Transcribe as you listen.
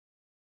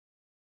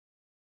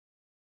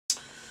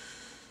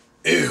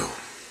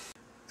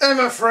Hey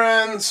my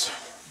friends.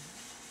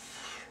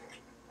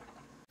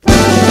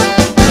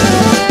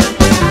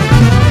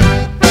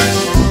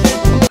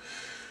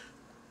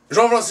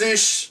 Joao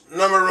Francisco,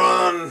 number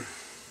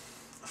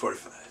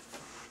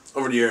 145.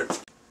 Over the year.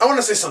 I want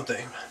to say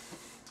something.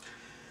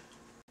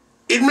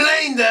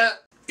 Ermelinda,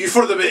 you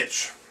for the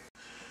bitch.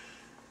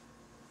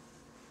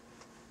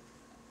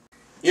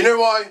 You know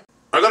why?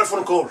 I got a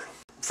phone call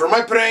from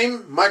my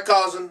prime, my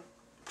cousin,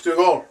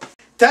 Portuguese.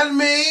 Tell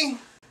me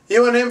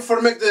you and him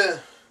for make the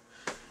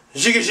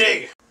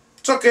jiggy.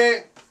 It's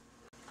okay.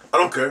 I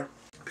don't care.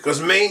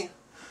 Because me,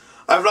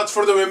 I've lots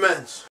for the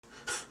women's.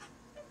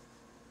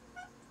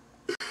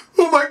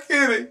 Who am I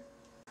kidding?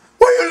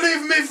 Why you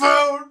leave me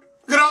for?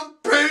 Grand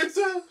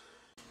Peter?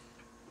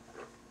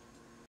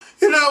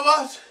 You know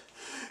what?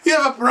 You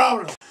have a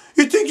problem.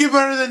 You think you're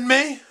better than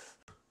me?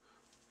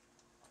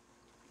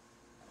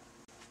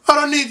 I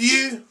don't need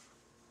you.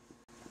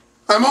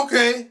 I'm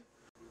okay.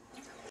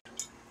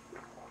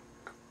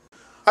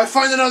 I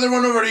find another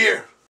one over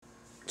here.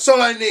 That's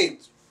all I need.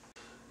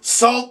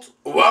 Salt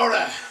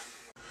water.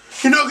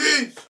 You know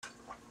good.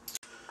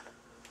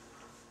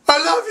 I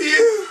love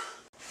you.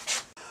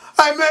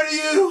 I marry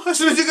you as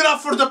soon as you get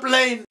off for the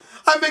plane.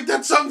 I make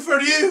that song for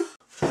you.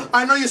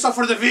 I know you saw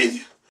for the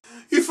video.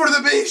 You for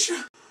the beach.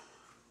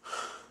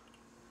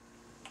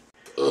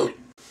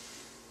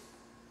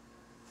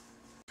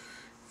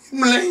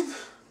 Ermelinda,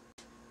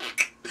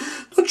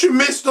 don't you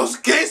miss those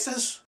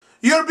kisses?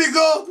 Your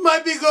bigot,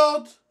 my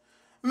bigot.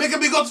 Make a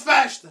bigot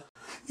fast.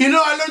 You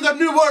know I learned a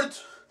new word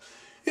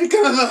in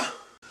Canada.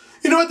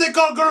 You know what they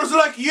call girls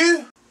like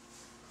you?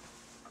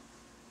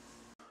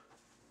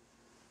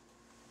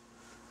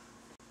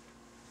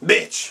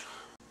 Bitch.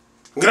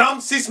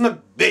 Grand cisma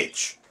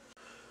bitch.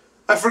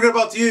 I forget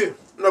about you.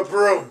 No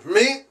pro.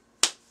 Me?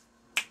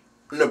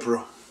 No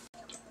pro.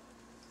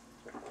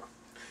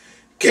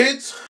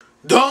 Kids,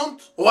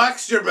 don't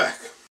wax your back.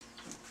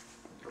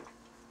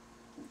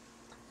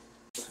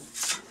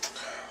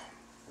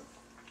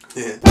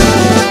 Yeah.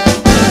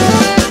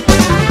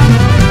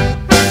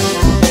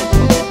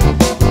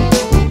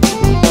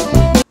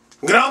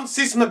 Grand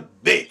cisma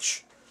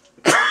bitch.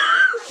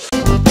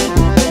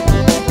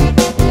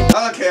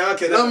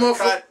 Okay. No more.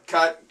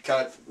 Cut.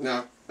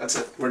 No, that's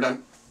it. We're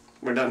done.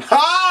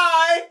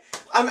 Hi!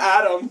 I'm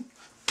Adam.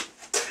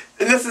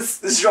 And this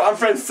is Joao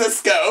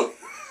Francisco.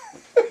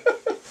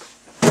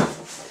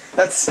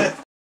 That's it.